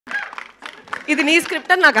ఇది నీ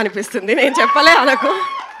స్క్రిప్ట్ అని నాకు అనిపిస్తుంది, నేను చెప్పలే అనకు.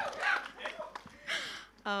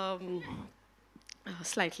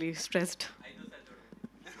 Slightly stressed.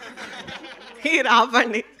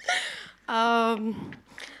 రావండి.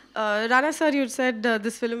 Rana sir, you said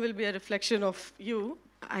this film will be a reflection of you.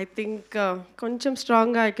 I think koncham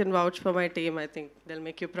strongly I can vouch for my team. I think they'll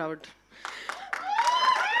make you proud.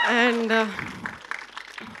 And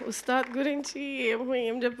Ustaad gurinchi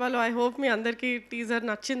em cheppalo, I hope మీ అందరికీ teaser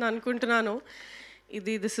నచ్చింది అనుకుంటున్నాను.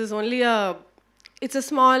 This is only it's a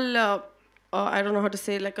small I don't know how to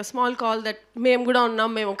say, like a small call that మేము కూడా ఉన్నాం,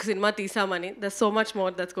 మేము ఒక cinema తీసామని. There's so much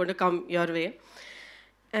more that's going to come your way.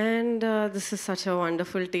 And this is such a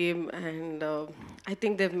wonderful team, and I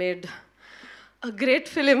think they've made a great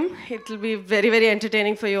film. It will be very, very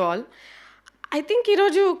entertaining for you all. I think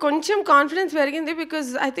ఈరోజు కొంచెం confidence పెరిగింది because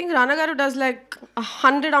I think Rana garu does like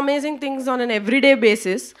 100 amazing things on an everyday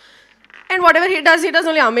basis, and whatever he does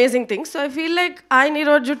only amazing things. So I feel like ఆయన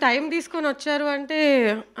ఈరోజు time తీసుకొని వచ్చారు అంటే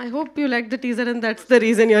I hope you like the teaser, and that's the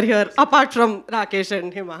reason you're here, apart from Rakesh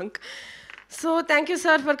and Himank. So thank you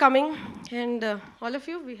sir for coming, and all of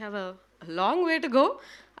you, we have a long way to go.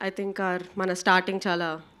 I think our mana starting chala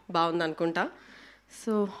bagundi anukunta.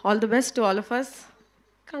 So all the best to all of us.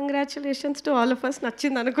 Congratulations to all of us.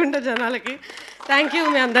 Nachindi anukunta janalaki. Thank you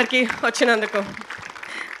మీ అందరికీ వచ్చినందుకు.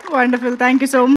 Wonderful. Thank you so much.